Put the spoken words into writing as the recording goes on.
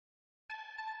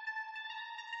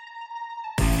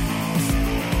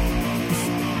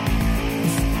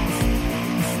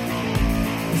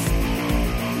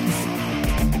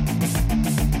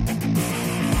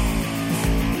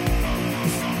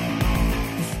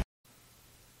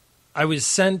I was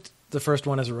sent the first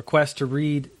one as a request to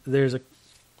read. There's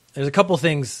a couple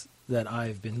things that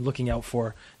I've been looking out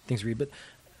for, things to read, but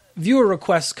viewer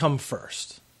requests come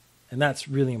first, and that's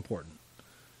really important.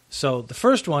 So the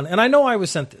first one, and I know I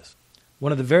was sent this,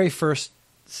 one of the very first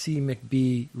C.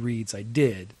 McBee reads I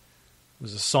did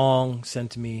was a song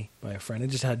sent to me by a friend. It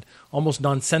just had almost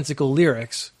nonsensical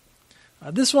lyrics.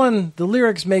 This one, the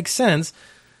lyrics make sense.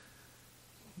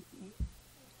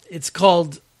 It's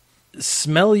called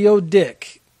Smell Yo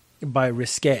Dick by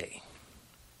Risque.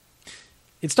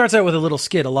 It starts out with a little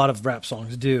skit. A lot of rap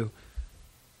songs do.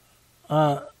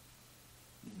 The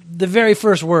very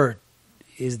first word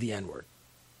is the N-word.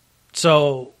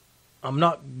 So I'm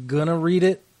not going to read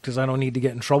it because I don't need to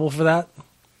get in trouble for that.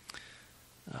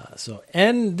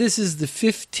 And this is the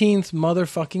 15th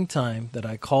motherfucking time that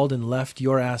I called and left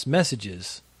your ass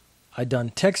messages. I done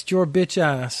text your bitch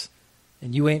ass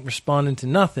and you ain't responding to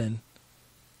nothing.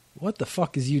 What the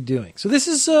fuck is you doing? So this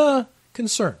is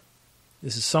concern.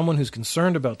 This is someone who's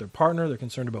concerned about their partner. They're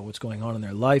concerned about what's going on in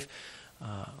their life.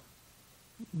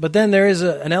 But then there is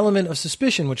an element of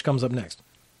suspicion which comes up next.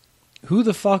 Who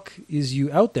the fuck is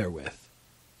you out there with?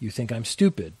 You think I'm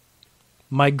stupid.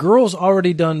 My girl's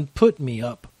already done put me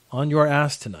up on your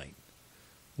ass tonight.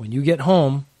 When you get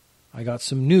home, I got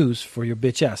some news for your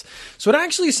bitch ass. So it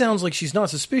actually sounds like she's not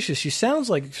suspicious. She sounds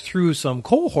like through some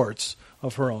cohorts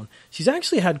of her own, she's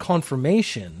actually had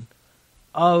confirmation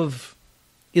of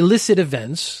illicit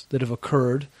events that have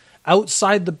occurred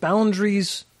outside the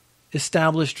boundaries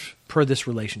established per this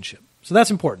relationship. So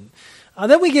that's important.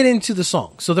 Then we get into the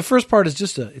song. So the first part is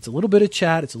just it's a little bit of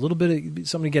chat. It's a little bit of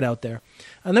something to get out there.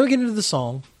 And then we get into the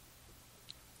song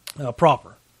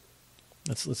proper.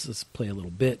 Let's play a little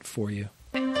bit for you.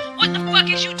 What the fuck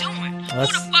is you doing? Who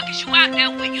the fuck is you out there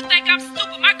with? You think I'm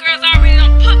stupid? My girl's already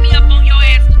done put me up on your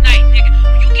ass tonight, nigga.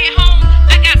 When you get home,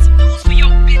 I got some news for your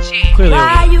bitch ass. Clearly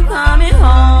Why you coming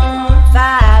home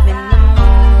 5 in the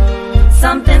morning?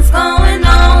 Something's going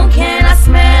on. Can I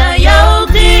smell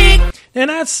your dick? And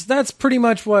that's pretty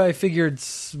much why I figured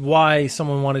why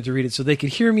someone wanted to read it, so they could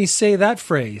hear me say that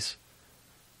phrase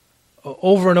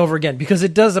over and over again, because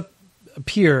it does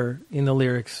appear in the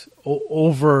lyrics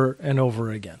over and over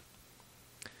again.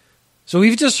 So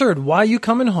we've just heard, why you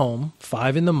coming home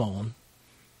 5 in the morning?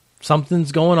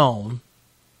 Something's going on.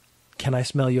 Can I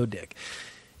smell your dick?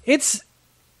 It's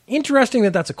interesting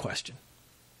that that's a question,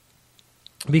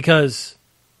 because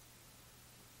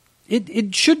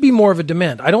it should be more of a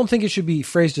demand. I don't think it should be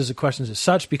phrased as a question as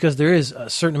such, because there is a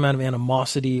certain amount of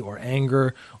animosity or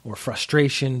anger or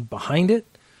frustration behind it.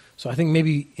 So I think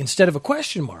maybe instead of a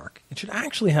question mark, it should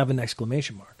actually have an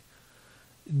exclamation mark.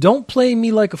 Don't play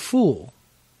me like a fool,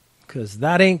 because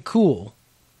that ain't cool.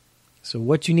 So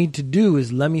what you need to do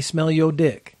is let me smell your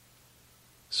dick.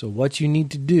 So what you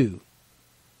need to do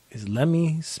is let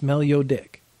me smell your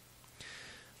dick.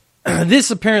 This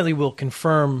apparently will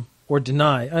confirm or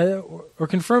deny, or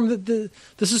confirm that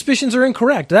the suspicions are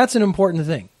incorrect. That's an important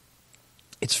thing.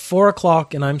 It's 4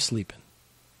 o'clock and I'm sleeping.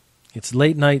 It's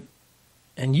late night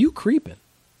and you creeping.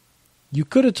 You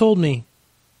could have told me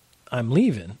I'm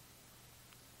leaving.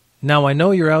 Now I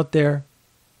know you're out there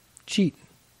cheating.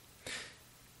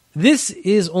 This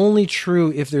is only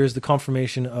true if there is the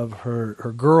confirmation of her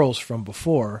girls from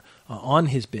before on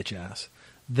his bitch ass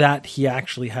that he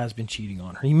actually has been cheating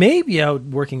on her. He may be out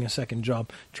working a second job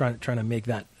trying to make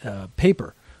that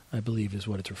paper, I believe is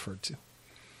what it's referred to.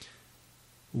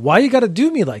 Why you got to do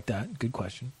me like that? Good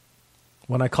question.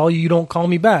 When I call you, you don't call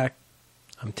me back.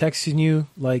 I'm texting you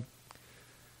like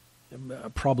a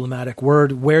problematic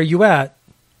word. Where you at?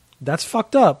 That's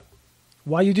fucked up.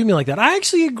 Why you do me like that? I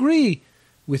actually agree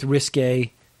with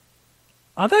Risque.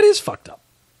 That is fucked up.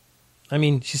 I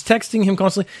mean, she's texting him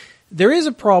constantly. There is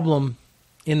a problem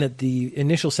in that the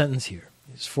initial sentence here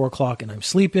is 4 o'clock and I'm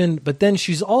sleeping, but then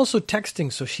she's also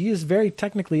texting, so she is very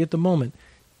technically at the moment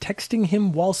texting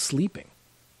him while sleeping.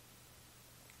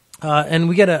 And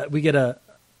we get a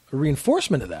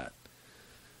reinforcement of that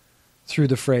through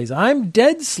the phrase, I'm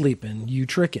dead sleeping, you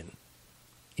trickin'.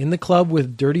 In the club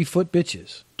with dirty foot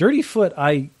bitches. Dirty foot,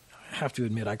 I have to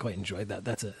admit, I quite enjoyed that.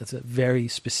 That's a very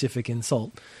specific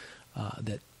insult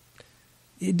that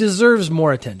it deserves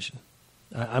more attention.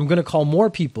 I'm going to call more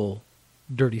people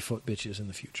dirty foot bitches in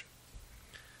the future.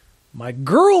 My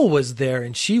girl was there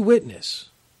and she witnessed.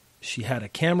 She had a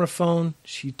camera phone.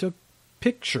 She took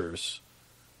pictures.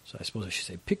 So I suppose I should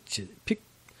say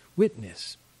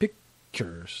witness,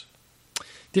 pictures.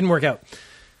 Didn't work out.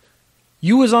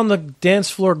 You was on the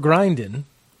dance floor grinding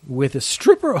with a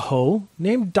stripper hoe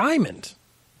named Diamond.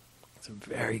 It's a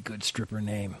very good stripper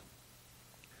name.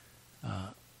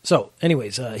 So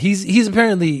anyways, he's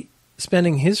apparently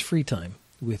spending his free time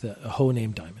with a hoe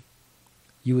named Diamond.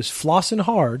 You was flossing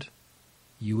hard.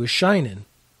 You was shining.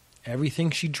 Everything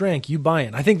she drank, you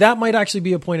buying. I think that might actually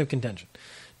be a point of contention.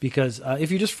 Because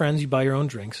if you're just friends, you buy your own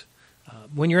drinks.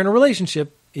 When you're in a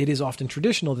relationship, it is often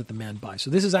traditional that the man buys. So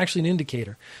this is actually an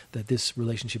indicator that this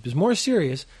relationship is more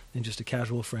serious than just a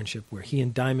casual friendship where he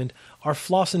and Diamond are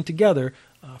flossing together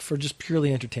for just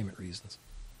purely entertainment reasons.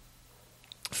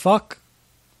 Fuck,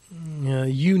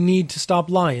 you need to stop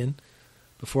lying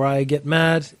before I get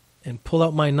mad and pull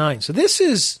out my 9. So this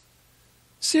is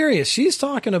serious. She's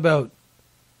talking about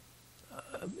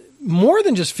more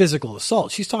than just physical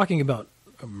assault. She's talking about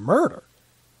a murder.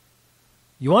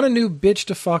 You want a new bitch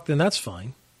to fuck, then that's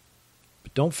fine.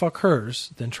 But don't fuck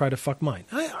hers, then try to fuck mine.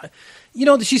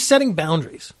 She's setting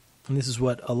boundaries. And this is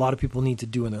what a lot of people need to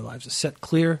do in their lives, is set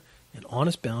clear and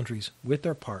honest boundaries with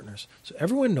their partners so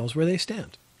everyone knows where they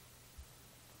stand.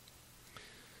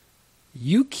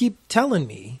 You keep telling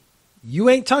me you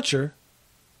ain't touch her.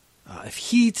 If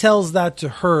he tells that to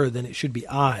her, then it should be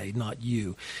I, not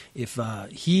you. If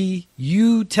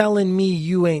you telling me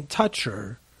you ain't touch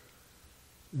her,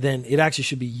 then it actually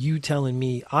should be you telling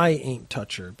me I ain't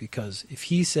touch her, because if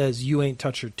he says you ain't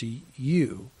touch her to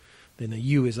you, then the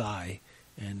you is I,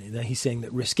 and then he's saying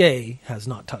that Risque has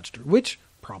not touched her, which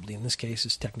probably in this case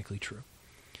is technically true.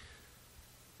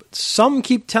 But some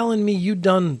keep telling me you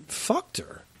done fucked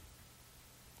her,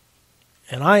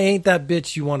 and I ain't that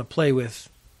bitch you want to play with.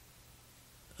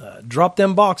 Drop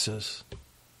them boxes.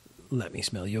 Let me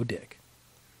smell your dick.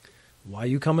 Why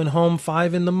you coming home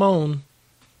 5 in the morning?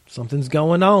 Something's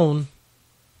going on.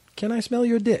 Can I smell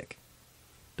your dick?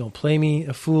 Don't play me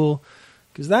a fool,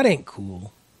 because that ain't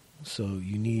cool. So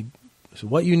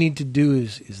what you need to do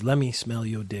is let me smell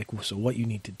your dick. So what you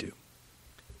need to do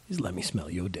is let me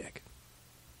smell your dick.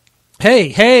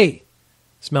 Hey,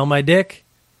 smell my dick?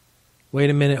 Wait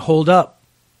a minute, hold up.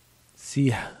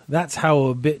 See, that's how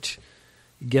a bitch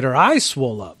get her eyes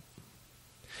swole up.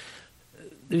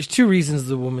 There's 2 reasons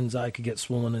the woman's eye could get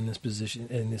swollen in this position,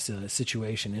 in this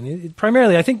situation. And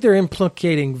primarily, I think they're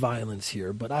implicating violence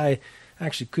here, but I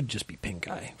actually could just be pink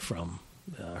eye from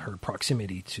her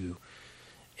proximity to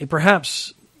a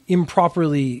perhaps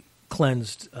improperly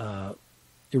cleansed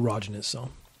erogenous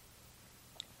zone.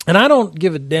 And I don't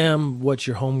give a damn what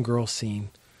your homegirl seen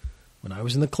when I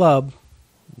was in the club.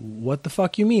 What the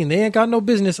fuck you mean? They ain't got no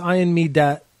business eyeing me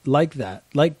like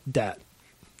that.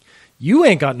 You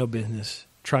ain't got no business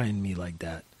trying me like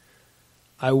that.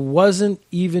 I wasn't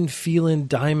even feeling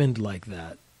Diamond like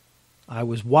that. I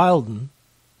was wildin',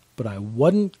 but I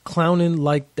wasn't clowning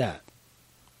like that.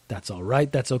 That's all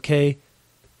right. That's okay.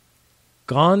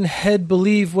 Gone head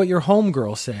believe what your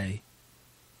homegirl say.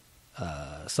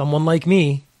 Someone like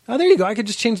me. Oh, there you go. I could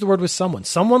just change the word with someone.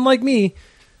 Someone like me.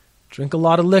 Drink a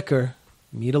lot of liquor.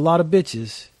 Meet a lot of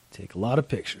bitches. Take a lot of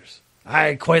pictures.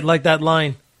 I quite like that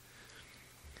line.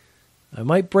 I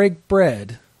might break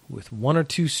bread with 1 or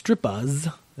 2 strippers.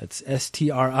 That's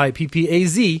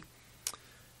STRIPPAZ.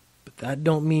 But that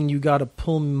don't mean you gotta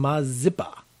pull my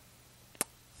zipper.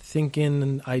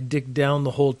 Thinking I dick down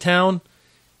the whole town,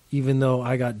 even though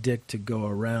I got dick to go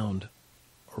around.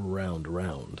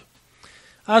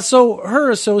 So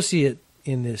her associate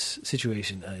in this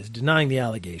situation is denying the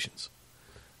allegations.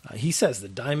 He says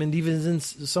that Diamond even isn't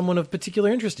someone of particular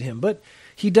interest to him, but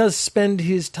he does spend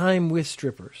his time with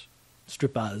strippers.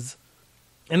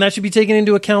 And that should be taken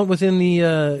into account within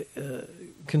the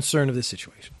concern of this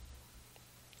situation.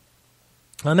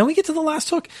 And then we get to the last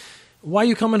hook. Why are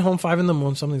you coming home 5 in the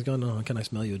morning? Something's going on. Can I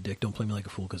smell your dick? Don't play me like a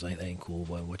fool, because I ain't cool.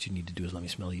 What you need to do is let me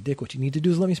smell your dick. What you need to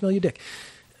do is let me smell your dick.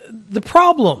 The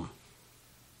problem,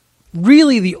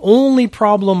 really the only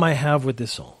problem I have with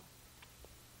this song,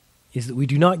 is that we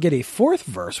do not get a 4th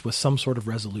verse with some sort of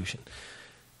resolution.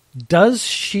 Does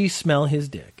she smell his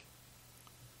dick?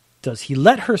 Does he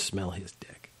let her smell his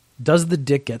dick? Does the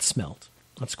dick get smelled?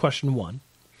 That's question 1.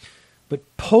 But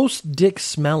post-dick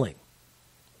smelling,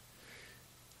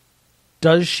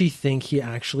 does she think he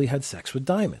actually had sex with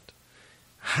Diamond?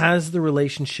 Has the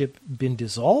relationship been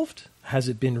dissolved? Has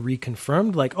it been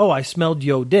reconfirmed? Like, oh, I smelled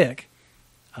yo dick.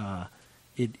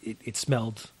 It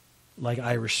smelled like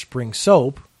Irish Spring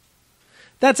soap.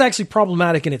 That's actually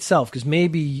problematic in itself, because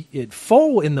maybe it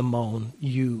full in the moan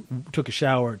you took a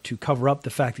shower to cover up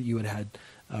the fact that you had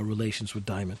relations with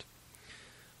Diamond.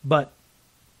 But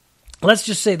let's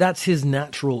just say that's his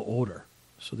natural order.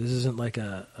 So this isn't like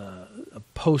a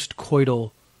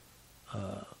post-coital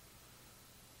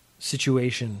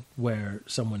situation where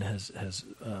someone has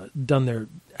done their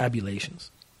ablutions.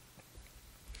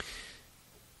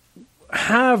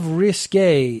 Have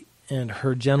Risque and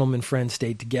her gentleman friend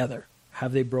stayed together?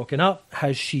 Have they broken up?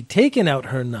 Has she taken out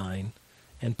her 9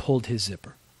 and pulled his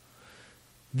zipper?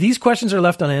 These questions are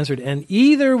left unanswered, and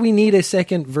either we need a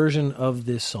second version of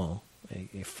this song,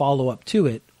 a follow-up to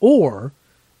it, or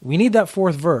we need that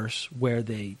fourth verse where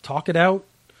they talk it out,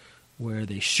 where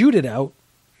they shoot it out,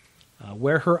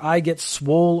 where her eye gets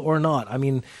swole or not. I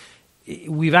mean,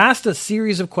 we've asked a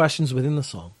series of questions within the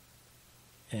song,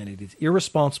 and it is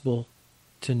irresponsible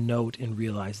to note and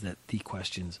realize that the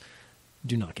questions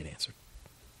do not get answered.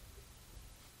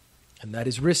 And that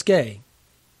is Risque,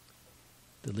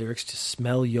 the lyrics to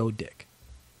Smell Yo Dick.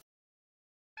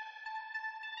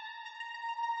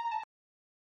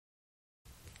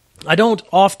 I don't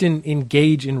often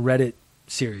engage in Reddit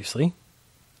seriously.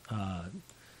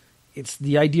 It's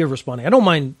the idea of responding. I don't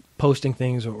mind posting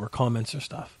things or comments or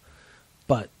stuff.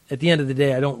 But at the end of the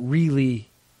day, I don't really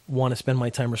want to spend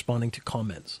my time responding to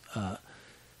comments.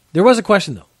 There was a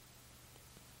question, though,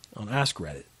 on Ask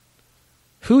Reddit.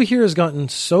 Who here has gotten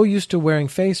so used to wearing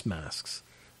face masks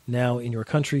now in your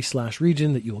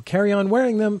country/region that you will carry on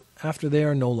wearing them after they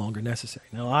are no longer necessary?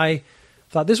 Now, I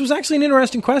thought this was actually an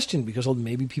interesting question because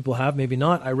maybe people have, maybe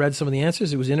not. I read some of the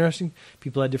answers. It was interesting.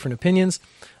 People had different opinions.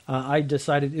 I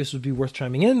decided this would be worth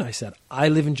chiming in. I said, I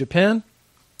live in Japan,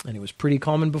 and it was pretty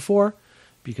common before,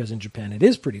 because in Japan it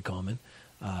is pretty common.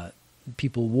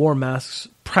 People wore masks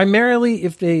primarily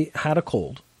if they had a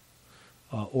cold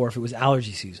or if it was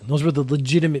allergy season. Those were the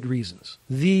legitimate reasons.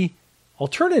 The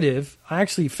alternative, I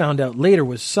actually found out later,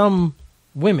 was some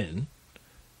women,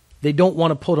 they don't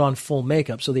want to put on full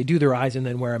makeup, so they do their eyes and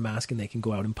then wear a mask and they can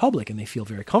go out in public and they feel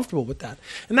very comfortable with that.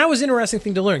 And that was an interesting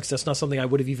thing to learn because that's not something I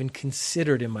would have even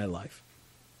considered in my life.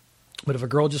 But if a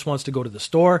girl just wants to go to the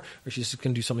store or she's just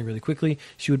going to do something really quickly,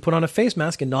 she would put on a face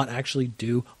mask and not actually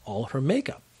do all her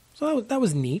makeup. So that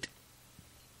was neat.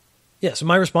 Yeah, so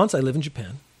my response, I live in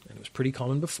Japan, and it was pretty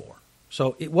common before.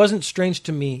 So it wasn't strange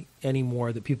to me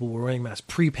anymore that people were wearing masks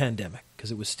pre-pandemic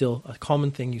because it was still a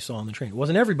common thing you saw on the train. It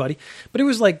wasn't everybody, but it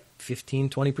was like 15,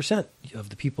 20% of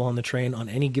the people on the train on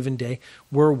any given day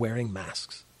were wearing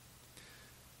masks.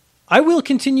 I will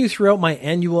continue throughout my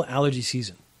annual allergy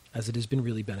season as it has been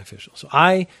really beneficial. So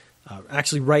I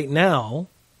actually right now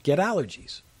get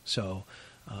allergies. So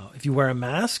if you wear a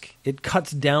mask, it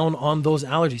cuts down on those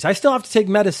allergies. I still have to take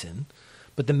medicine,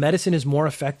 but the medicine is more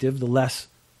effective the less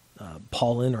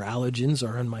pollen or allergens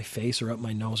are in my face or up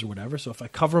my nose or whatever. So if I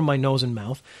cover my nose and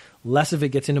mouth, less of it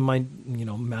gets into my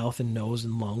mouth and nose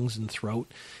and lungs and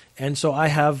throat. And so I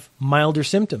have milder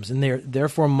symptoms, and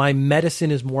therefore my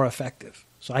medicine is more effective.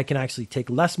 So I can actually take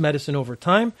less medicine over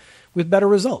time with better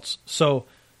results. So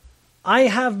I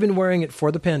have been wearing it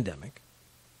for the pandemic.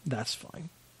 That's fine.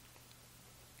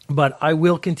 But I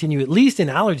will continue, at least in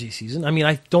allergy season. I mean,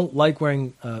 I don't like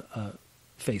wearing a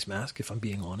face mask, if I'm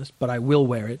being honest, but I will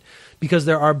wear it because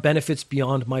there are benefits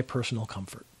beyond my personal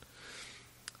comfort.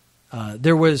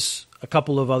 There was a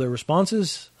couple of other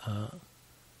responses.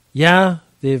 Yeah,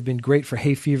 they've been great for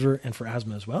hay fever and for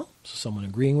asthma as well. So someone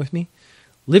agreeing with me.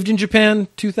 Lived in Japan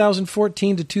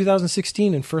 2014 to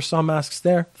 2016 and first saw masks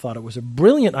there. Thought it was a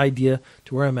brilliant idea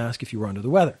to wear a mask if you were under the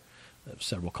weather.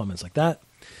 Several comments like that.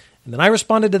 And then I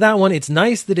responded to that one. It's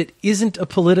nice that it isn't a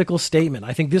political statement.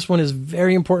 I think this one is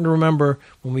very important to remember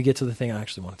when we get to the thing I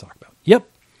actually want to talk about. Yep,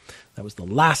 that was the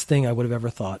last thing I would have ever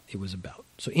thought it was about.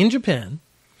 So in Japan,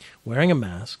 wearing a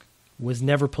mask was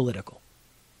never political.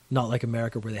 Not like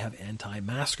America where they have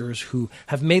anti-maskers who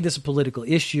have made this a political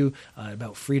issue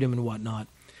about freedom and whatnot.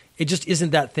 It just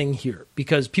isn't that thing here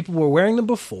because people were wearing them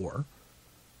before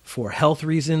for health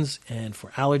reasons and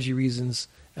for allergy reasons,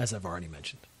 as I've already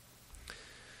mentioned.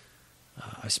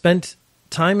 I spent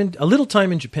a little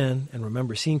time in Japan and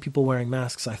remember seeing people wearing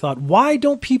masks. I thought, why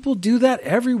don't people do that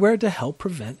everywhere to help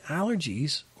prevent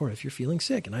allergies or if you're feeling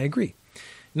sick? And I agree.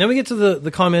 And then we get to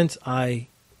the comment I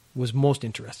was most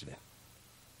interested in.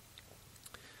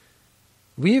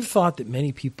 We have thought that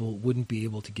many people wouldn't be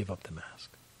able to give up the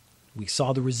mask. We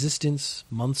saw the resistance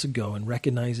months ago and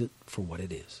recognize it for what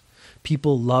it is.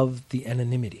 People love the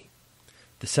anonymity,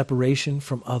 the separation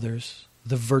from others,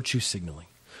 the virtue signaling.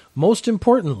 Most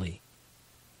importantly,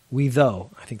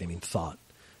 I think they mean thought,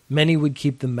 many would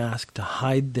keep the mask to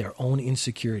hide their own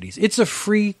insecurities. It's a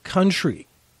free country.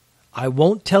 I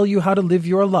won't tell you how to live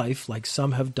your life like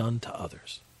some have done to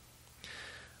others.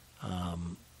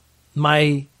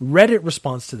 My Reddit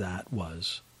response to that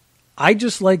was, I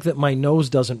just like that my nose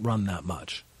doesn't run that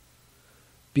much.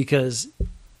 Because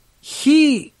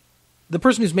the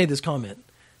person who's made this comment,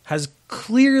 has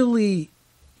clearly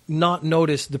not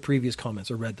noticed the previous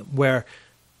comments or read them, where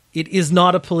it is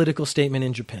not a political statement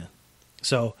in Japan.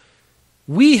 So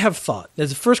we have thought, the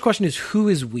first question is, who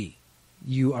is we?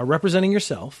 You are representing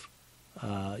yourself,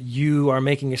 You are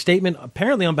making a statement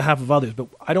apparently on behalf of others, but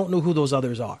I don't know who those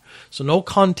others are. So no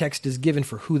context is given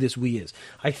for who this we is.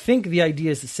 I think the idea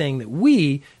is that saying that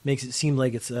we makes it seem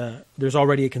like there's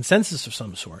already a consensus of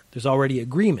some sort. There's already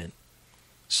agreement.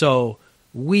 So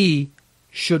we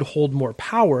should hold more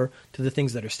power to the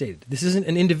things that are stated. This isn't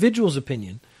an individual's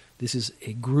opinion. This is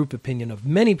a group opinion of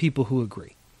many people who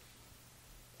agree.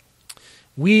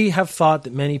 We have thought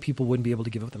that many people wouldn't be able to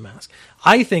give up the mask.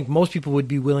 I think most people would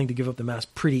be willing to give up the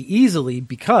mask pretty easily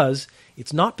because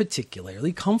it's not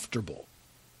particularly comfortable.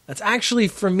 That's actually,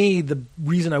 for me, the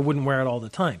reason I wouldn't wear it all the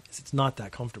time, is it's not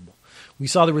that comfortable. We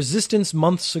saw the resistance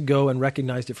months ago and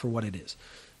recognized it for what it is.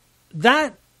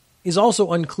 That is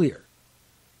also unclear.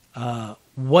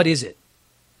 What is it?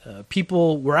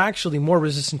 People were actually more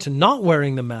resistant to not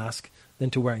wearing the mask than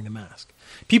to wearing the mask.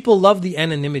 People love the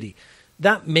anonymity.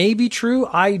 That may be true.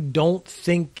 I don't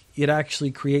think it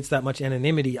actually creates that much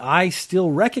anonymity. I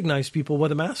still recognize people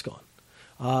with a mask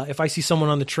on. If I see someone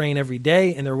on the train every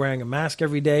day and they're wearing a mask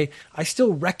every day, I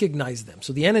still recognize them.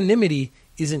 So the anonymity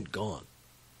isn't gone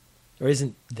or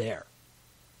isn't there.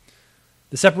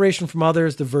 The separation from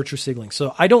others, the virtue signaling.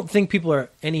 So I don't think people are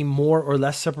any more or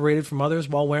less separated from others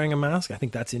while wearing a mask. I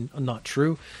think that's not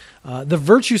true. The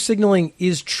virtue signaling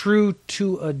is true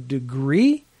to a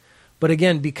degree. But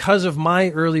again, because of my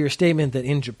earlier statement that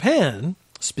in Japan,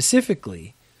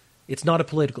 specifically, it's not a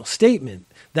political statement,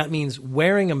 that means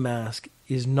wearing a mask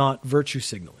is not virtue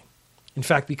signaling. In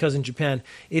fact, because in Japan,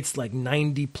 it's like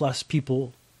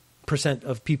 90%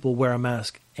 of people wear a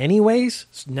mask anyways,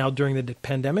 now during the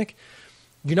pandemic,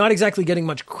 you're not exactly getting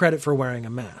much credit for wearing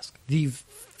a mask. The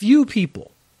few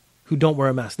people who don't wear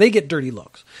a mask, they get dirty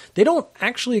looks. They don't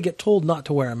actually get told not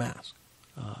to wear a mask.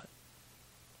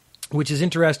 Which is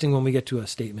interesting when we get to a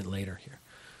statement later here.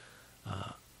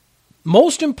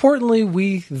 Most importantly,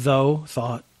 we, though,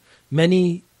 thought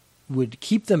many would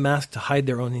keep the mask to hide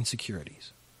their own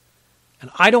insecurities. And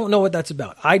I don't know what that's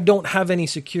about. I don't have any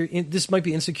this might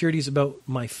be insecurities about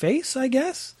my face, I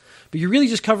guess. But you're really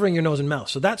just covering your nose and mouth.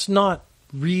 So that's not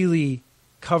really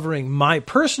covering my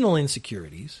personal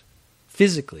insecurities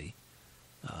physically.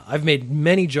 I've made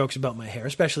many jokes about my hair,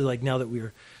 especially like now that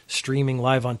we're streaming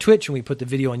live on Twitch and we put the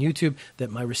video on YouTube,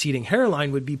 that my receding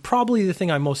hairline would be probably the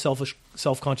thing I'm most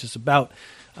self-conscious about.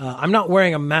 I'm not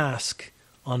wearing a mask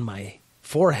on my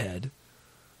forehead,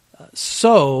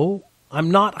 so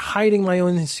I'm not hiding my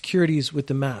own insecurities with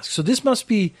the mask. So this must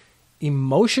be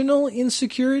emotional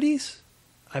insecurities,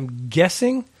 I'm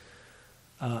guessing.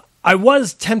 I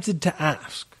was tempted to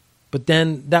ask, but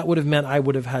then that would have meant I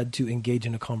would have had to engage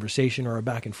in a conversation or a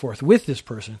back and forth with this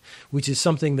person, which is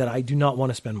something that I do not want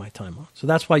to spend my time on. So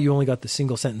that's why you only got the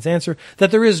single sentence answer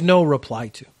that there is no reply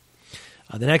to.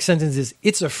 The next sentence is,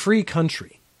 it's a free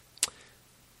country.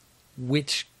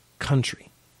 Which country?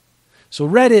 So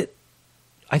Reddit,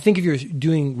 I think if you're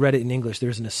doing Reddit in English,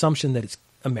 there's an assumption that it's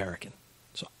American.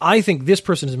 So I think this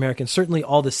person is American. Certainly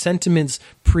all the sentiments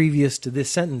previous to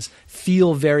this sentence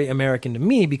feel very American to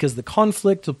me because the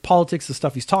conflict, the politics, the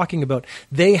stuff he's talking about,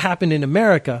 they happened in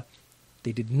America.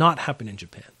 They did not happen in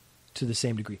Japan to the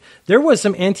same degree. There was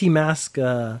some anti-mask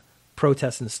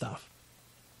protests and stuff,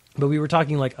 but we were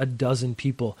talking like a dozen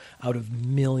people out of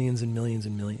millions and millions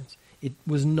and millions. It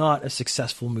was not a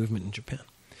successful movement in Japan.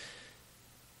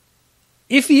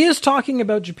 If he is talking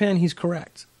about Japan, he's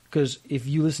correct. Because if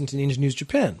you listen to Ninja News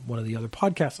Japan, one of the other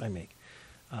podcasts I make,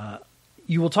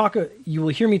 you will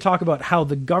hear me talk about how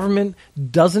the government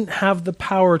doesn't have the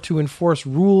power to enforce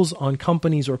rules on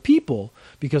companies or people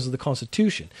because of the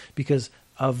Constitution, because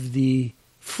of the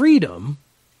freedom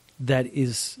that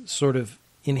is sort of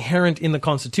inherent in the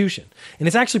Constitution. And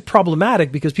it's actually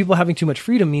problematic because people having too much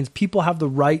freedom means people have the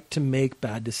right to make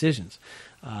bad decisions.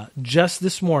 Just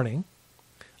this morning,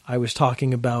 I was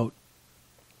talking about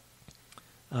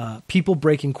people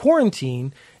breaking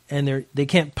quarantine, and they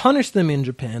can't punish them in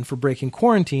Japan for breaking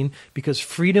quarantine because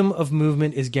freedom of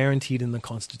movement is guaranteed in the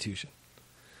Constitution.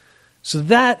 So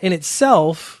that in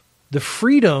itself, the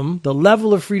freedom, the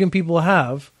level of freedom people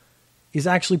have, is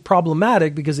actually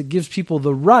problematic because it gives people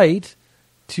the right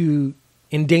to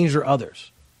endanger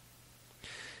others.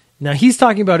 Now, he's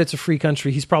talking about it's a free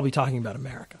country. He's probably talking about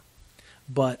America.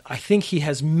 But I think he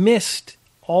has missed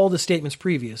all the statements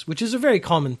previous, which is a very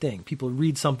common thing. People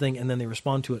read something and then they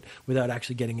respond to it without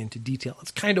actually getting into detail.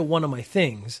 It's kind of one of my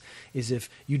things, is if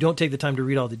you don't take the time to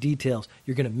read all the details,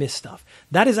 you're going to miss stuff.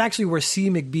 That is actually where C.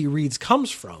 McBee Reads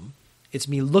comes from. It's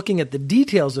me looking at the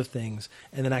details of things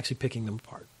and then actually picking them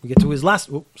apart. We get to his last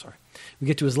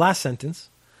sentence.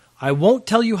 I won't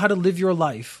tell you how to live your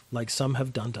life like some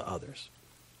have done to others.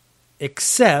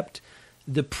 Except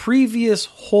the previous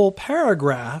whole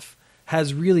paragraph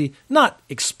has really not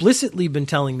explicitly been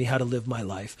telling me how to live my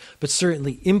life, but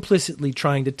certainly implicitly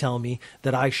trying to tell me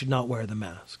that I should not wear the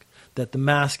mask, that the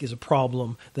mask is a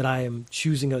problem, that I am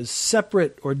choosing a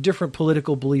separate or different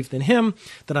political belief than him,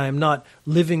 that I am not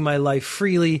living my life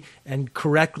freely and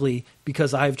correctly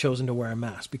because I've chosen to wear a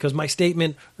mask. Because my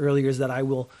statement earlier is that I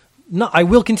will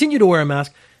continue to wear a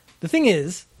mask. The thing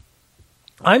is,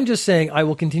 I'm just saying I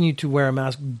will continue to wear a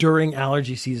mask during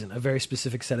allergy season, a very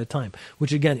specific set of time,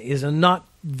 which again is a not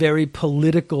very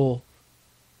political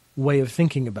way of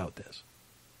thinking about this.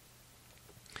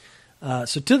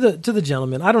 So to the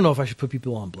gentleman, I don't know if I should put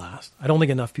people on blast. I don't think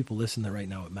enough people listen that right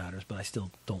now it matters, but I still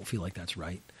don't feel like that's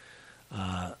right.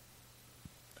 I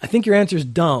think your answer is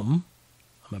dumb.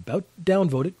 I'm about to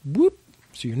downvote it. Whoop.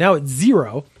 So you're now at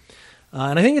 0.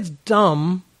 And I think it's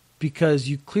dumb because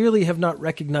you clearly have not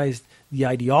recognized the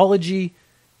ideology,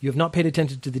 you have not paid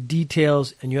attention to the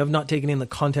details, and you have not taken in the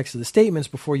context of the statements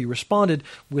before you responded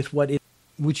with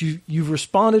you've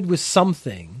responded with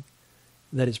something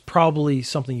that is probably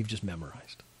something you've just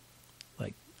memorized.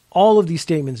 Like all of these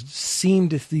statements seem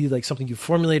to be like something you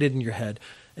formulated in your head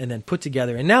and then put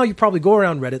together. And now you probably go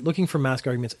around Reddit looking for mask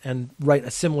arguments and write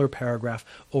a similar paragraph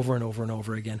over and over and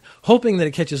over again, hoping that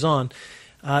it catches on.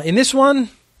 In this one,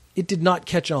 it did not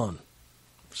catch on.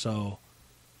 So,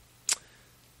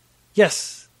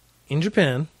 yes, in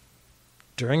Japan,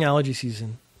 during allergy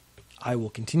season, I will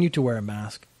continue to wear a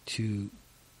mask to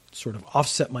sort of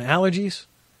offset my allergies,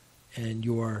 and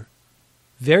your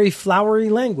very flowery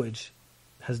language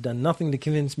has done nothing to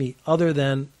convince me other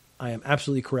than I am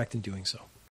absolutely correct in doing so.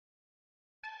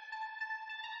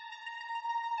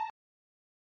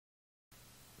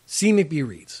 C. McBee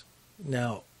reads.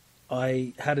 Now,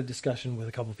 I had a discussion with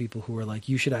a couple of people who were like,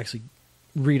 you should actually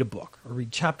read a book or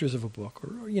read chapters of a book or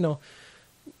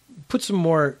put some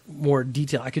more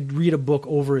detail. I could read a book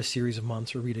over a series of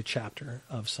months or read a chapter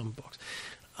of some books.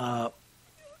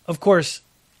 Of course,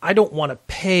 I don't want to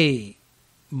pay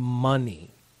money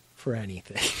for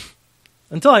anything.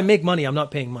 Until I make money, I'm not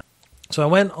paying money. So I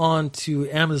went on to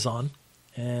Amazon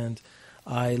and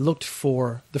I looked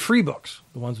for the free books,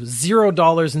 the ones with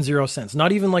 $0.00,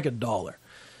 not even like $1.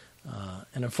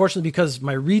 And unfortunately, because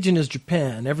my region is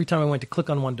Japan, every time I went to click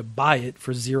on one to buy it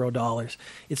for $0,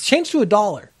 it's changed to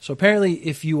 $1. So apparently,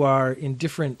 if you are in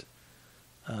different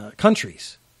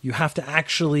countries, you have to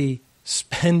actually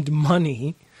spend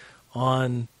money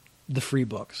on the free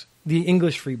books, the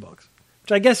English free books,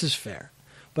 which I guess is fair.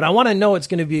 But I want to know it's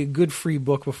going to be a good free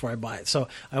book before I buy it. So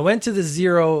I went to the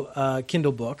Zero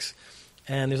Kindle books,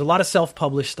 and there's a lot of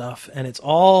self-published stuff, and it's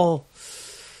all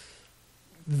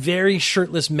very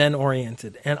shirtless men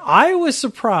oriented. And I was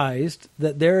surprised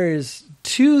that there is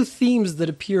 2 themes that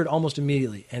appeared almost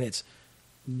immediately. And it's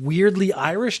weirdly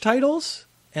Irish titles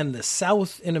and the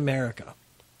South in America.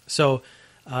 So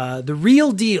The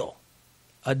Real Deal,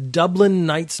 a Dublin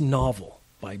Nights novel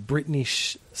by Brittany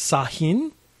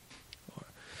Sahin.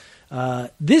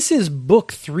 This is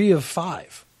book 3 of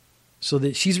 5. So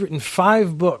that she's written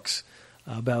 5 books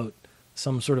about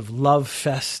some sort of love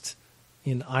fest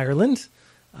in Ireland.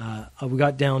 We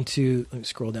got down to, let me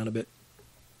scroll down a bit.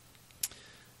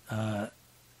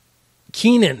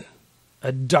 Keenan,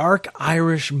 a dark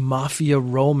Irish mafia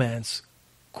romance,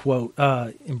 quote,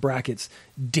 in brackets,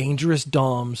 dangerous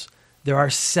doms. There are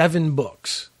 7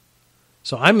 books.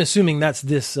 So I'm assuming that's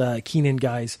this Keenan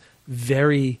guy's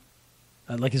very,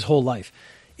 like his whole life.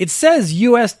 It says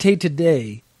USA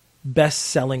Today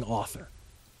best-selling author,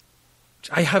 which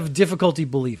I have difficulty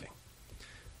believing.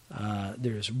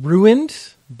 There's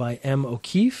Ruined by M.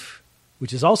 O'Keefe,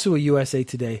 which is also a USA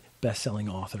Today best-selling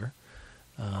author.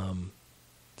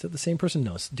 Is that the same person?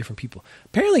 No, it's different people.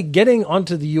 Apparently getting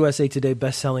onto the USA Today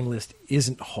best-selling list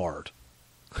isn't hard.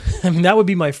 I mean, that would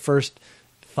be my first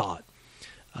thought.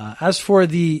 As for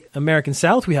the American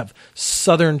South, we have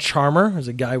Southern Charmer. There's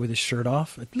a guy with his shirt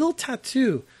off. A little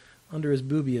tattoo under his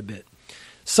boobie a bit.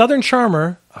 Southern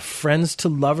Charmer, a friends to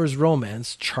lovers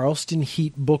romance, Charleston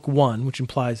Heat Book 1, which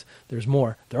implies there's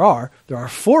more. There are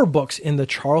 4 books in the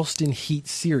Charleston Heat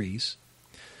series.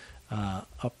 Up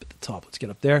at the top, let's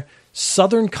get up there.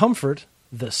 Southern Comfort,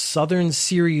 the Southern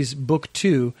Series Book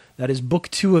 2. That is Book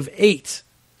 2 of 8.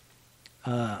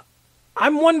 I'm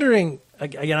wondering,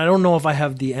 again, I don't know if I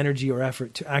have the energy or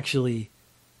effort to actually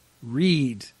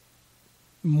read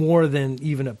more than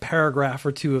even a paragraph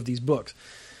or 2 of these books.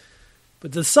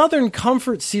 But the Southern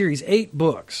Comfort series, 8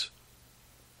 books,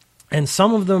 and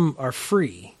some of them are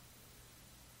free.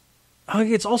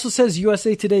 It also says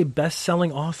USA Today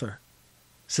best-selling author.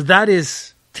 So that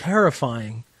is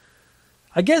terrifying.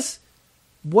 I guess,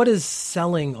 what is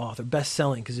selling author,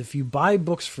 best-selling? Because if you buy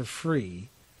books for free,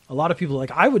 a lot of people, like,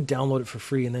 I would download it for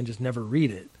free and then just never read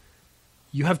it.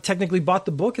 You have technically bought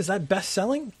the book. Is that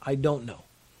best-selling? I don't know.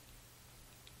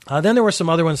 Then there were some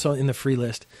other ones in the free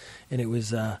list, and it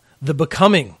was The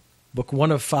Becoming, book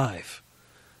 1 of 5.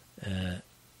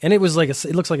 And it was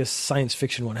it looks like a science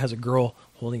fiction one. It has a girl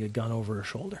holding a gun over her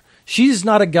shoulder. She's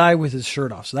not a guy with his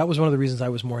shirt off, so that was one of the reasons I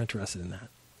was more interested in that.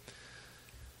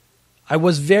 I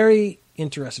was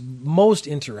most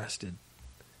interested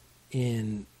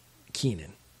in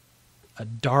Keenan, a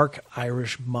dark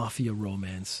Irish mafia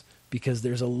romance, because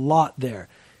there's a lot there.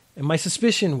 And my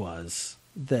suspicion was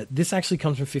that this actually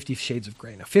comes from 50 Shades of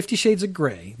Grey. Now, 50 Shades of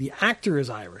Grey, the actor is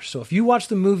Irish. So if you watch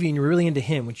the movie and you're really into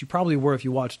him, which you probably were if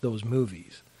you watched those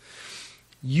movies,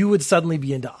 you would suddenly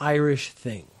be into Irish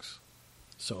things.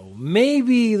 So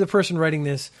maybe the person writing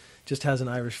this just has an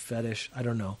Irish fetish. I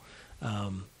don't know.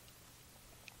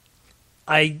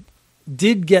 I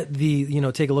did get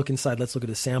take a look inside. Let's look at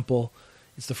a sample.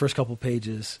 It's the first couple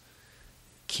pages.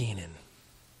 Keenan.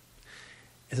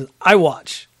 It says, I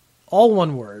watch. All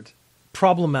one word.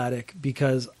 Problematic,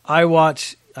 because I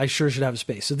sure should have a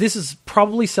space. So this is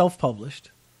probably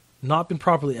self-published, not been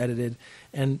properly edited,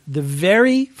 and the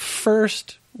very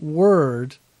first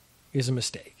word is a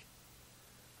mistake.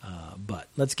 But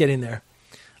let's get in there.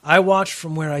 I watch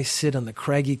from where I sit on the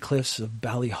craggy cliffs of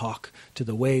Ballyhock to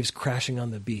the waves crashing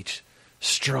on the beach.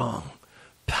 Strong,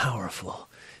 powerful,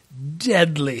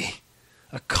 deadly.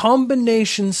 A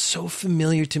combination so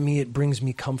familiar to me it brings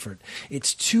me comfort.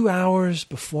 It's 2 hours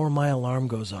before my alarm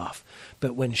goes off.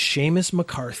 But when Seamus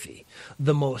McCarthy,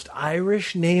 the most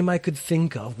Irish name I could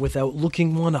think of without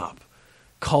looking one up,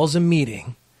 calls a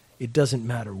meeting, it doesn't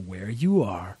matter where you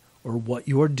are or what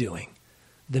you are doing.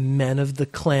 The men of the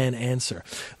clan answer.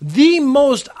 The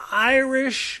most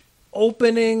Irish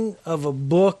opening of a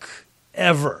book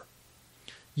ever.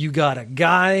 You got a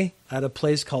guy at a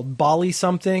place called Bally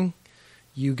something.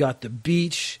 You got the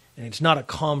beach, and it's not a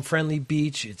calm, friendly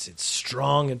beach. It's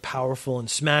strong and powerful and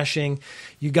smashing.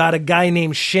 You got a guy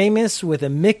named Seamus with a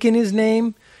Mick in his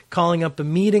name calling up a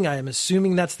meeting. I am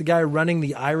assuming that's the guy running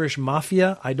the Irish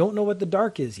mafia. I don't know what the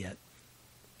dark is yet.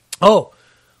 Oh,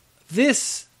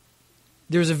 there's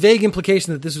a vague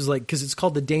implication that this was because it's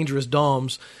called the Dangerous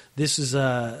Doms. This is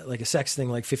like a sex thing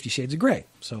like 50 Shades of Grey.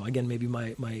 So again, maybe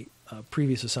my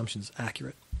previous assumption's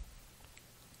accurate.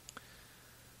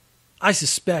 I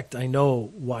suspect I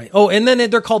know why. Oh, and then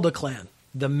they're called the clan,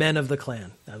 the men of the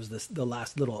clan. That was the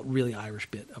last little really Irish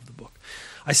bit of the book.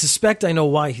 I suspect I know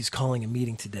why he's calling a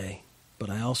meeting today,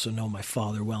 but I also know my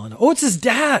father well enough. Oh, it's his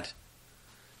dad.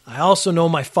 I also know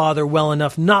my father well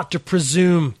enough not to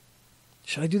presume.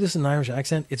 Should I do this in an Irish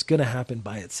accent? It's going to happen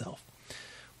by itself.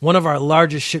 One of our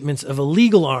largest shipments of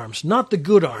illegal arms, not the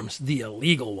good arms, the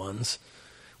illegal ones,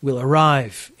 will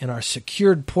arrive in our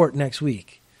secured port next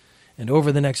week. And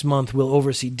over the next month, we'll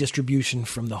oversee distribution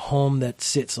from the home that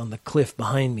sits on the cliff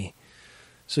behind me.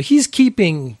 So he's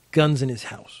keeping guns in his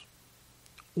house.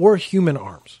 Or human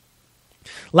arms.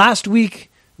 Last week,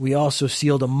 we also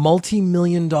sealed a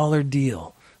multi-million-dollar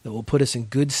deal that will put us in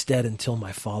good stead until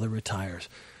my father retires,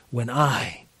 when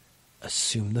I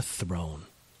assume the throne.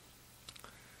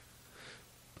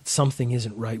 But something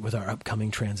isn't right with our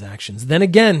upcoming transactions. Then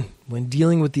again, when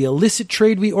dealing with the illicit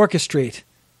trade we orchestrate,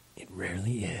 it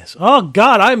rarely is. Oh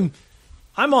God,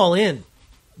 I'm all in.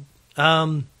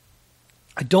 I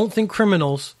don't think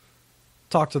criminals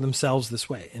talk to themselves this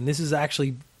way, and this is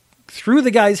actually through the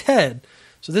guy's head.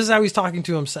 So this is how he's talking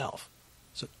to himself.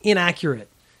 So inaccurate.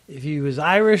 If he was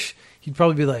Irish, he'd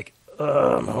probably be like,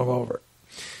 "I'm hungover."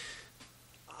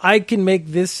 I can make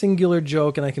this singular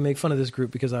joke, and I can make fun of this group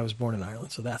because I was born in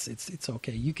Ireland. So it's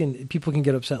okay. People can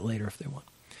get upset later if they want.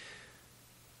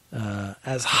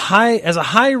 As a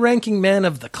high-ranking man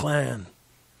of the clan,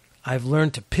 I've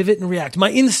learned to pivot and react.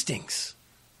 My instincts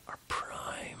are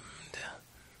primed.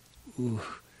 Ooh.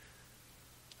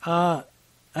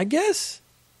 I guess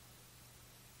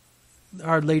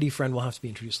our lady friend will have to be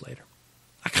introduced later.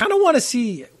 I kind of want to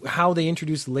see how they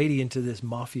introduce the lady into this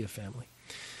mafia family.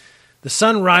 The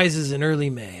sun rises in early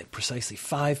May at precisely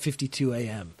 5:52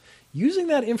 a.m. Using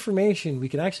that information, we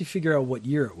can actually figure out what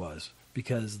year it was,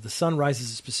 because the sun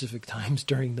rises at specific times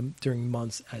during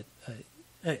months.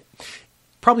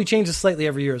 Probably changes slightly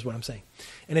every year is what I'm saying.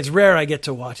 And it's rare I get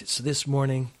to watch it. So this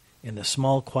morning, in the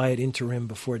small, quiet interim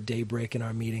before daybreak in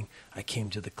our meeting, I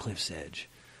came to the cliff's edge.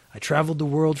 I've traveled the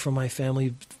world for my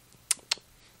family's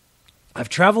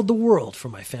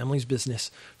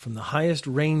business, from the highest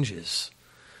ranges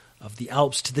of the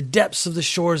Alps to the depths of the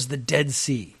shores of the Dead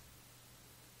Sea.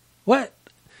 What?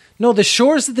 No, the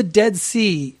shores of the Dead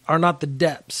Sea are not the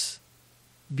depths,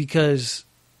 because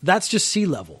that's just sea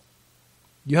level.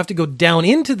 You have to go down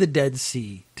into the Dead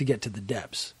Sea to get to the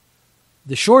depths.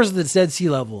 The shores of the Dead Sea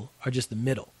level are just the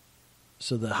middle.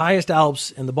 So the highest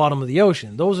Alps and the bottom of the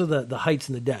ocean, those are the heights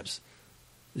and the depths.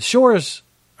 The shores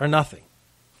are nothing.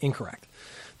 Incorrect.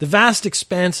 The vast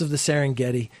expanse of the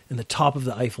Serengeti and the top of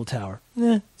the Eiffel Tower.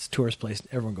 It's a tourist place.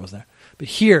 Everyone goes there. But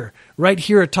here, right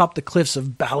here atop the cliffs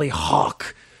of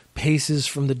Ballyhawk, paces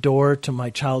from the door to my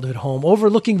childhood home,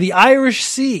 overlooking the Irish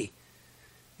Sea,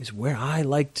 is where I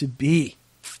like to be.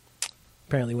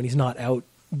 Apparently when he's not out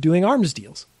doing arms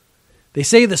deals. They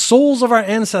say the souls of our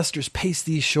ancestors pace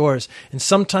these shores, and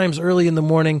sometimes early in the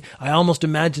morning, I almost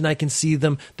imagine I can see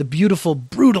them, the beautiful,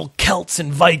 brutal Celts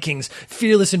and Vikings,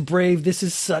 fearless and brave. This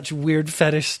is such weird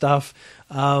fetish stuff.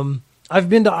 I've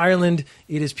been to Ireland.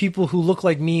 It is people who look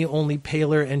like me, only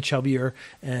paler and chubbier,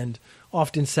 and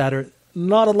often sadder.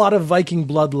 Not a lot of Viking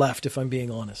blood left, if I'm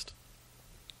being honest.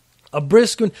 A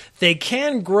brisk one. They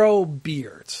can grow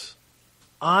beards.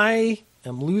 I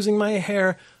am losing my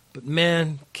hair, but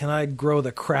man, can I grow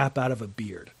the crap out of a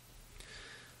beard.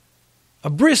 A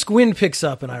brisk wind picks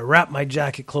up and I wrap my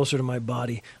jacket closer to my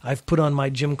body. I've put on my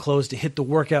gym clothes to hit the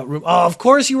workout room. Oh, of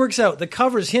course he works out. The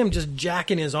cover's him just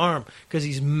jacking his arm because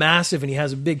he's massive and he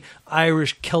has a big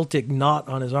Irish Celtic knot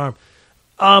on his arm.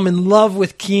 I'm in love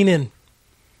with Keenan.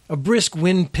 A brisk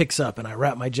wind picks up and I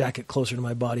wrap my jacket closer to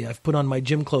my body. I've put on my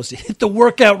gym clothes to hit the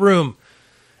workout room.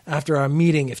 After our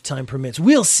meeting, if time permits,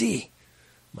 we'll see.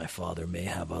 My father may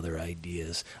have other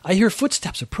ideas. I hear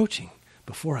footsteps approaching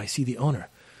before I see the owner.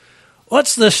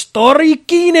 What's the story,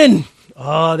 Keenan?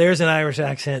 Oh, there's an Irish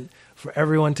accent for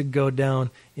everyone to go down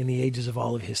in the ages of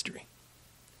all of history.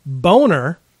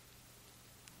 Boner.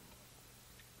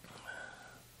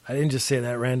 I didn't just say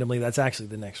that randomly. That's actually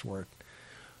the next word.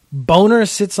 Boner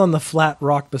sits on the flat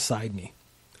rock beside me.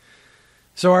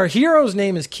 So our hero's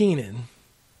name is Keenan,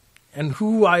 and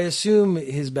who I assume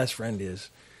his best friend is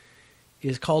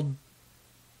called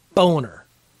Boner.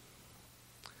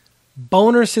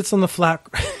 Boner sits on the flat...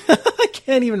 I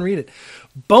can't even read it.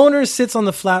 Boner sits on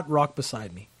the flat rock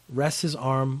beside me, rests his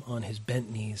arm on his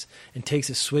bent knees, and takes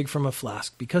a swig from a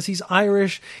flask. Because he's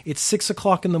Irish, it's 6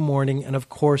 o'clock in the morning, and of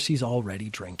course he's already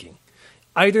drinking.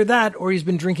 Either that, or he's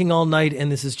been drinking all night,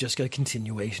 and this is just a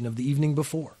continuation of the evening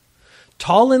before.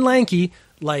 Tall and lanky,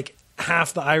 like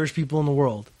half the Irish people in the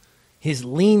world, his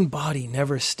lean body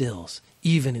never stills,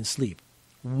 even in sleep.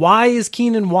 Why is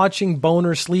Keenan watching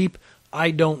Boner sleep?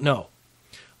 I don't know.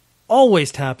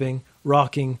 Always tapping,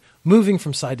 rocking, moving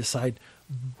from side to side.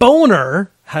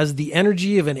 Boner has the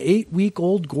energy of an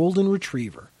 8-week-old golden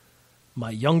retriever, my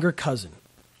younger cousin.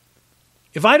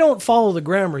 If I don't follow the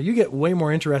grammar, you get way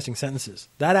more interesting sentences.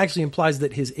 That actually implies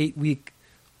that his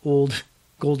 8-week-old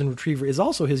golden retriever is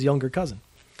also his younger cousin.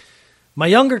 My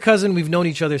younger cousin, we've known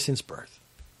each other since birth.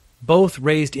 Both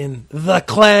raised in the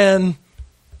clan.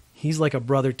 He's like a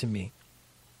brother to me.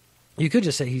 You could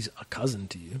just say he's a cousin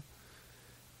to you.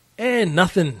 And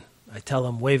nothing, I tell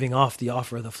him, waving off the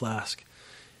offer of the flask.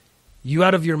 You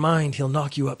out of your mind, he'll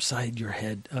knock you upside your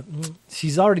head.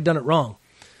 She's already done it wrong.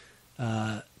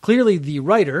 Clearly, the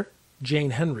writer,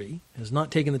 Jane Henry, has not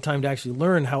taken the time to actually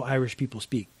learn how Irish people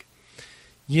speak.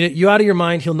 You out of your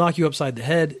mind, he'll knock you upside the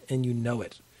head, and you know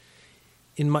it.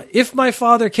 If my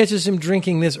father catches him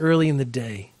drinking this early in the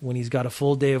day, when he's got a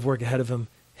full day of work ahead of him,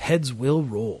 heads will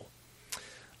roll.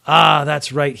 Ah,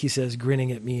 that's right, he says,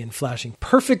 grinning at me and flashing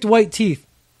perfect white teeth.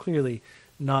 Clearly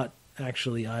not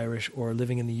actually Irish or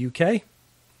living in the UK.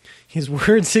 His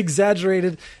words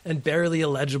exaggerated and barely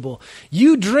illegible.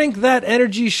 You drink that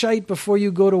energy shite before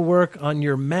you go to work on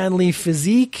your manly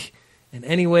physique. And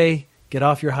anyway, get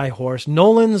off your high horse.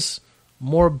 Nolan's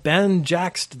more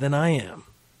banjaxed than I am.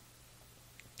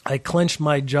 I clench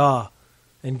my jaw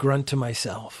and grunt to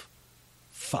myself.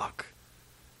 Fuck.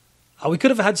 We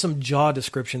could have had some jaw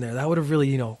description there. That would have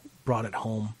really, brought it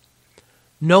home.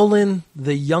 Nolan,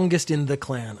 the youngest in the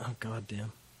clan. Oh,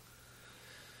 goddamn.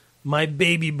 My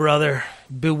baby brother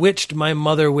bewitched my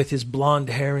mother with his blonde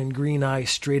hair and green eyes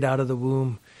straight out of the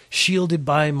womb. Shielded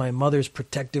by my mother's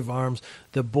protective arms,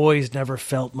 the boys never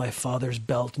felt my father's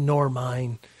belt, nor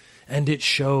mine. And it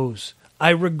shows. I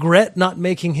regret not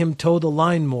making him toe the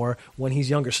line more when he's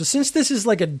younger. So since this is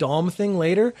like a Dom thing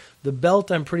later, the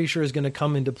belt I'm pretty sure is going to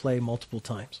come into play multiple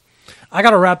times. I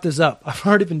got to wrap this up.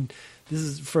 This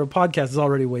is for a podcast, it's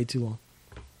already way too long.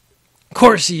 Of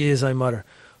course he is, I mutter.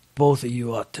 Both of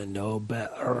you ought to know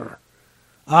better.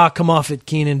 Ah, come off it,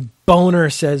 Keenan. Boner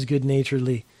says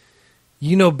good-naturedly.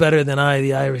 You know better than I,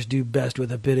 the Irish do best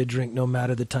with a bit of drink no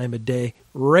matter the time of day.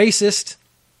 Racist.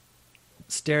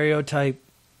 Stereotype.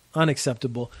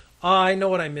 Unacceptable. I know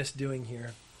what I missed doing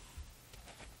here.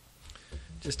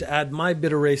 Just to add my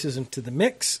bit of racism to the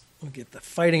mix, I'll get the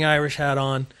Fighting Irish hat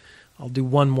on. I'll do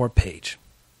one more page.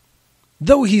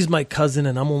 Though he's my cousin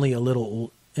and I'm only a little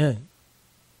old.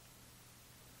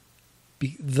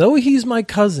 Though he's my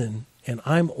cousin and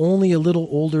I'm only a little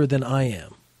older than I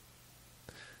am.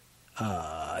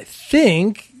 I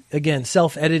think, again,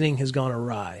 self-editing has gone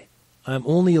awry. I'm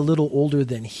only a little older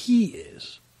than he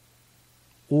is.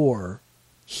 Or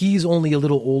he's only a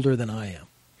little older than I am.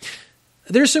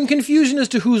 There's some confusion as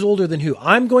to who's older than who.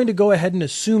 I'm going to go ahead and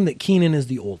assume that Keenan is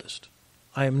the oldest.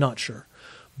 I am not sure.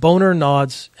 Boner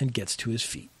nods and gets to his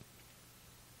feet.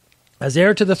 As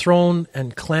heir to the throne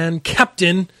and clan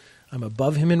captain, I'm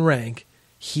above him in rank.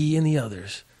 He and the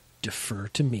others defer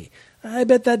to me. I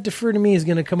bet that defer to me is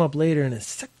going to come up later in a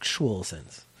sexual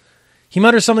sense. He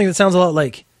mutters something that sounds a lot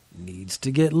like, needs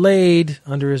to get laid,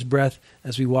 under his breath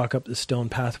as we walk up the stone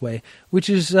pathway, which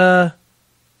is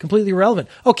completely irrelevant.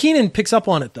 Oh, Keenan picks up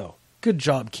on it, though. Good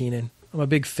job, Keenan. I'm a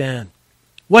big fan.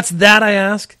 What's that, I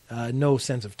ask? No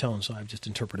sense of tone, so I've just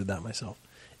interpreted that myself.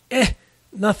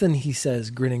 Nothing, he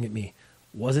says, grinning at me.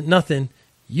 Wasn't nothing.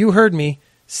 You heard me.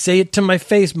 Say it to my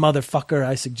face, motherfucker,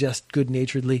 I suggest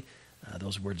good-naturedly.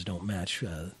 Those words don't match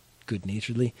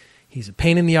good-naturedly. He's a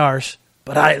pain in the arse,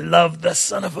 but I love the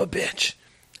son of a bitch.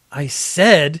 I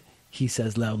said, he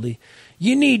says loudly,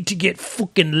 you need to get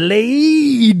fucking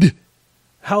laid.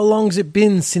 How long's it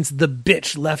been since the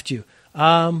bitch left you?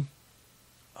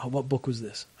 What book was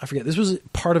this? I forget. This was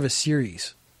part of a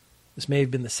series. This may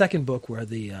have been the second book where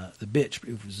the bitch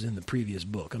was in the previous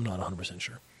book. I'm not 100%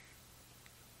 sure.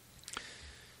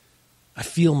 I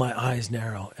feel my eyes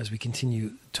narrow as we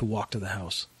continue to walk to the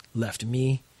house. Left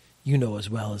me, you know as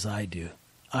well as I do.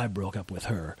 I broke up with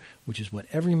her, which is what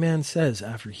every man says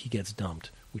after he gets dumped,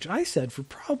 which I said for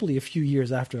probably a few years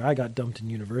after I got dumped in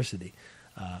university.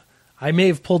 I may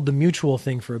have pulled the mutual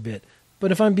thing for a bit,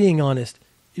 but if I'm being honest,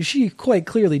 if she quite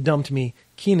clearly dumped me,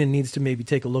 Keenan needs to maybe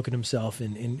take a look at himself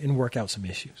and work out some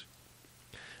issues.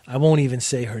 I won't even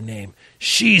say her name.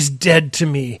 She's dead to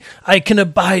me. I can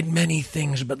abide many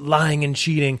things, but lying and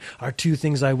cheating are two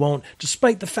things I won't,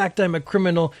 despite the fact I'm a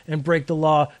criminal and break the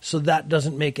law, so that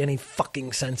doesn't make any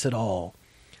fucking sense at all.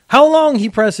 How long, he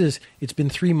presses. It's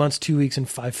been 3 months, 2 weeks, and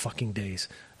 5 fucking days.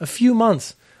 A few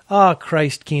months. Ah,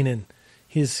 Christ, Keenan.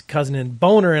 His cousin and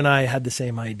Boner and I had the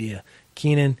same idea.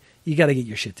 Keenan, you got to get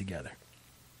your shit together.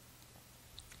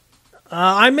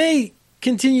 I may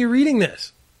continue reading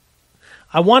this.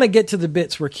 I want to get to the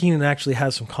bits where Keenan actually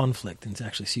has some conflict and to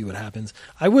actually see what happens.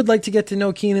 I would like to get to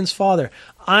know Keenan's father.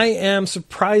 I am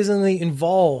surprisingly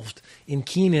involved in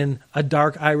Keenan, a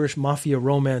dark Irish mafia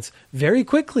romance, very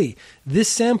quickly. This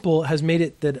sample has made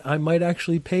it that I might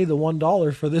actually pay the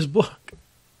 $1 for this book.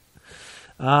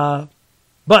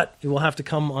 But it will have to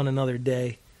come on another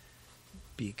day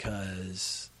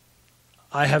because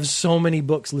I have so many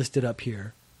books listed up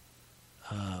here.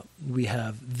 We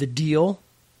have The Deal,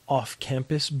 Off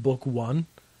Campus, Book 1.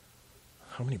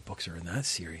 How many books are in that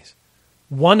series?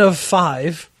 1 of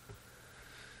 5.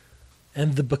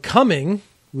 And The Becoming,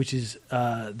 which is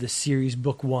the series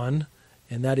Book 1.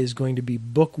 And that is going to be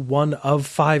Book 1 of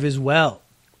 5 as well.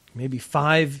 Maybe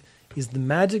 5 is the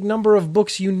magic number of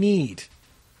books you need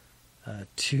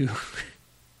to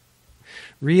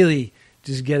really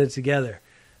just get it together.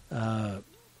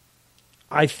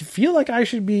 I feel like I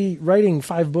should be writing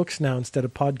 5 books now instead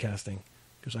of podcasting,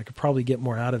 because I could probably get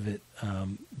more out of it.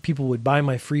 People would buy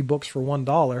my free books for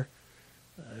 $1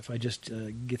 if I just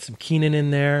get some Keenan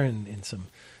in there and some,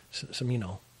 you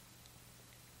know.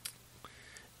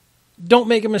 Don't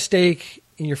make a mistake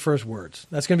in your first words.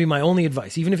 That's going to be my only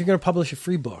advice. Even if you're going to publish a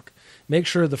free book, make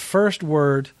sure the first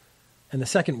word and the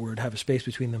second word have a space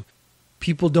between them.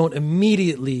 People don't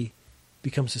immediately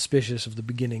become suspicious of the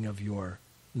beginning of your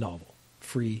novel.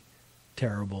 Free,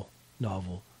 terrible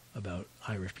novel about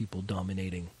Irish people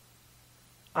dominating.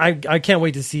 I can't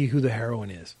wait to see who the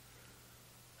heroine is.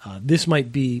 This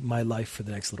might be my life for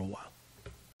the next little while.